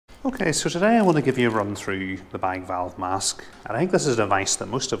Okay, so today I want to give you a run through the bag valve mask. And I think this is a device that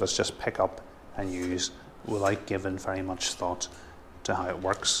most of us just pick up and use without giving very much thought to how it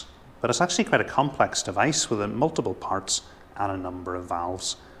works. But it's actually quite a complex device with multiple parts and a number of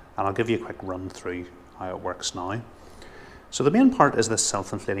valves. And I'll give you a quick run through how it works now. So the main part is this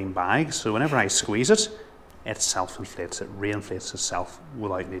self-inflating bag. So whenever I squeeze it, it self-inflates, it reinflates itself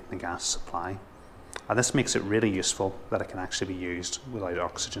without needing a gas supply. And this makes it really useful that it can actually be used without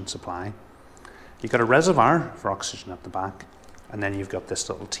oxygen supply. You've got a reservoir for oxygen at the back, and then you've got this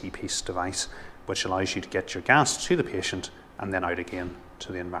little T-piece device which allows you to get your gas to the patient and then out again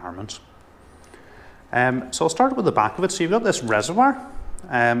to the environment. So I'll start with the back of it. So you've got this reservoir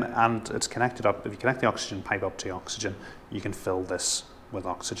and it's connected up. If you connect the oxygen pipe up to oxygen, you can fill this with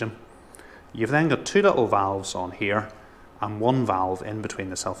oxygen. You've then got two little valves on here and one valve in between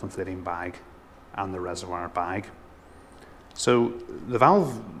the self-inflating bag and the reservoir bag. So the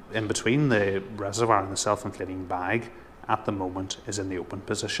valve in between the reservoir and the self-inflating bag at the moment is in the open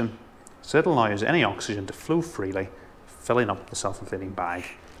position. So it allows any oxygen to flow freely, filling up the self-inflating bag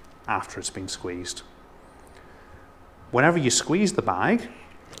after it's been squeezed. Whenever you squeeze the bag,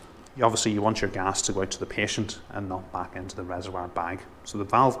 obviously you want your gas to go out to the patient and not back into the reservoir bag. So the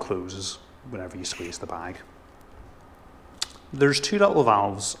valve closes whenever you squeeze the bag. There's two little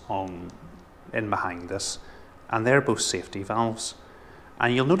valves in behind this, and they're both safety valves.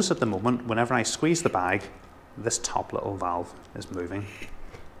 And you'll notice at the moment, whenever I squeeze the bag, this top little valve is moving.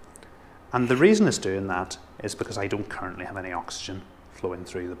 And the reason it's doing that is because I don't currently have any oxygen flowing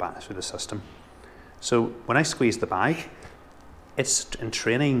through the system. So when I squeeze the bag, it's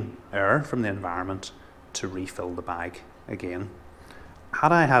entraining air from the environment to refill the bag again.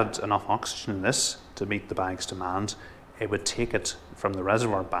 Had I had enough oxygen in this to meet the bag's demand, it would take it from the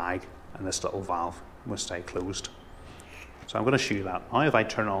reservoir bag and this little valve will stay closed. So I'm going to show you that now. If I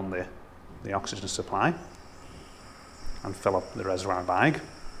turn on the oxygen supply and fill up the reservoir bag,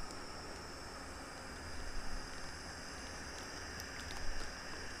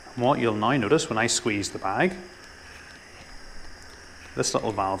 and what you'll now notice when I squeeze the bag, this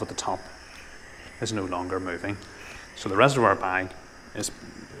little valve at the top is no longer moving. So the reservoir bag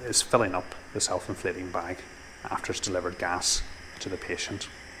is filling up the self-inflating bag after it's delivered gas to the patient.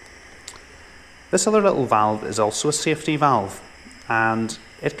 This other little valve is also a safety valve, and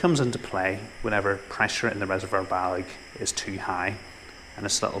it comes into play whenever pressure in the reservoir bag is too high, and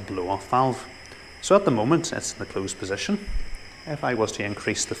it's a little blow-off valve. So at the moment it's in the closed position. If I was to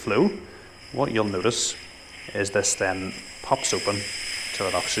increase the flow, what you'll notice is this then pops open to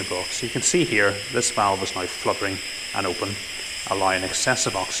let oxygen go. So you can see here, this valve is now fluttering and open, allowing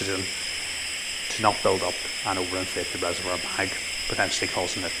excessive oxygen to not build up and overinflate the reservoir bag, potentially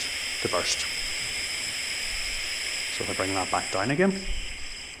causing it to burst. So if I bring that back down again,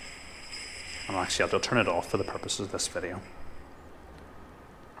 and actually I'll turn it off for the purposes of this video.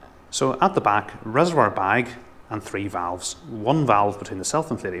 So at the back, reservoir bag and three valves. One valve between the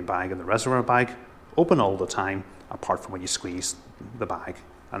self-inflating bag and the reservoir bag, open all the time apart from when you squeeze the bag,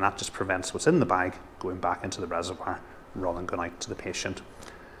 and that just prevents what's in the bag going back into the reservoir rather than going out to the patient.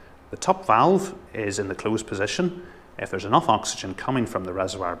 The top valve is in the closed position. If there's enough oxygen coming from the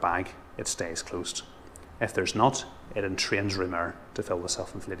reservoir bag, it stays closed. If there's not, it entrains room air to fill the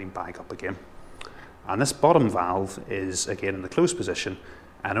self-inflating bag up again. And this bottom valve is again in the closed position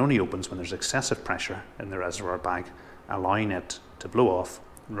and only opens when there's excessive pressure in the reservoir bag, allowing it to blow off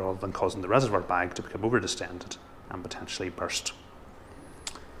rather than causing the reservoir bag to become overdistended and potentially burst.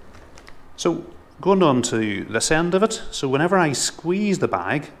 So going on to this end of it, so whenever I squeeze the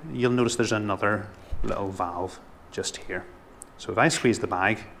bag, you'll notice there's another little valve just here. So if I squeeze the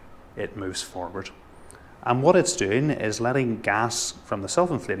bag, it moves forward. And what it's doing is letting gas from the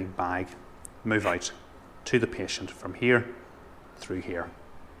self-inflating bag move out to the patient from here through here.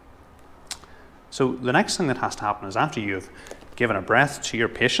 So the next thing that has to happen is after you've given a breath to your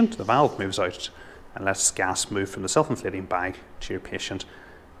patient, the valve moves out and lets gas move from the self-inflating bag to your patient's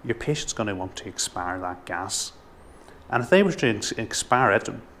going to want to expire that gas. And if they were to expire it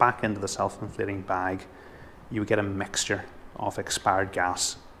back into the self-inflating bag, you would get a mixture of expired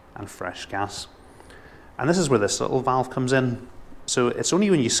gas and fresh gas. And this is where this little valve comes in. So it's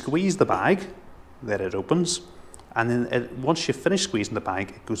only when you squeeze the bag that it opens, and then once you finish squeezing the bag,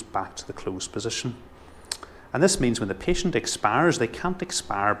 it goes back to the closed position. And this means when the patient expires, they can't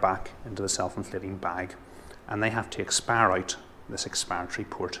expire back into the self-inflating bag, and they have to expire out this expiratory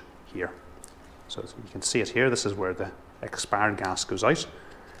port here. So you can see it here, this is where the expired gas goes out,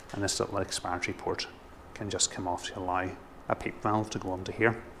 and this little expiratory port can just come off to allow a PEEP valve to go onto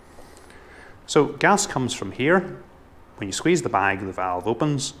here. So gas comes from here. When you squeeze the bag, the valve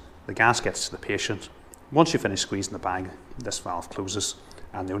opens, the gas gets to the patient. Once you finish squeezing the bag, this valve closes,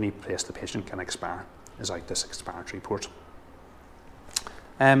 and the only place the patient can expire is out this expiratory port.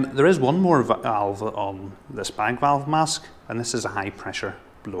 There is one more valve on this bag valve mask, and this is a high pressure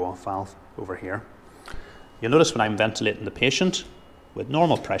blow-off valve over here. You'll notice when I'm ventilating the patient with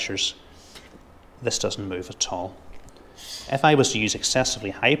normal pressures, this doesn't move at all. If I was to use excessively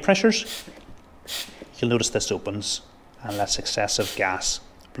high pressures, you'll notice this opens and lets excessive gas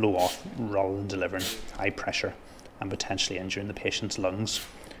blow off rather than delivering high pressure and potentially injuring the patient's lungs.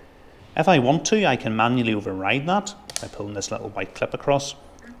 If I want to, I can manually override that by pulling this little white clip across,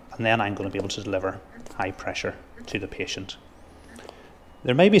 and then I'm going to be able to deliver high pressure to the patient.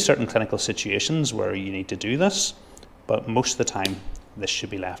 There may be certain clinical situations where you need to do this, but most of the time this should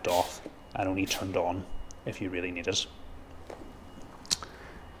be left off and only turned on if you really need it.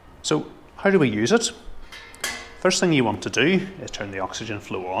 So how do we use it? First thing you want to do is turn the oxygen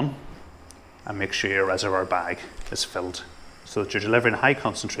flow on and make sure your reservoir bag is filled so that you're delivering high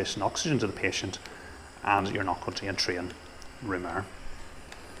concentration oxygen to the patient and you're not going to entrain room air.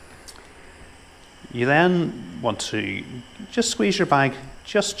 You then want to just squeeze your bag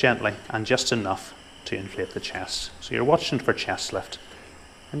just gently and just enough to inflate the chest. So you're watching for chest lift.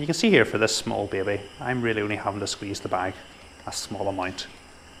 And you can see here for this small baby, I'm really only having to squeeze the bag a small amount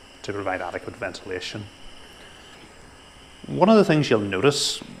to provide adequate ventilation. One of the things you'll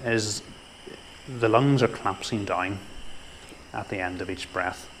notice is the lungs are collapsing down at the end of each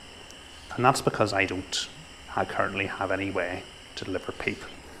breath. And that's because I don't currently have any way to deliver PEEP.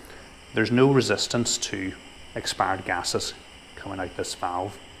 There's no resistance to expired gases coming out this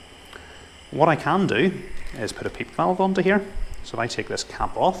valve. What I can do is put a PEEP valve onto here. So if I take this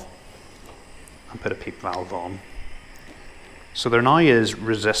cap off and put a PEEP valve on, so there now is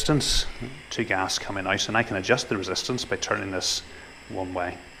resistance to gas coming out, and I can adjust the resistance by turning this one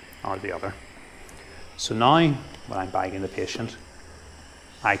way or the other. So now, when I'm bagging the patient,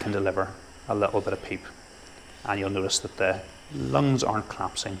 I can deliver a little bit of PEEP, and you'll notice that the lungs aren't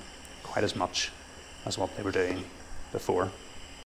collapsing quite as much as what they were doing before.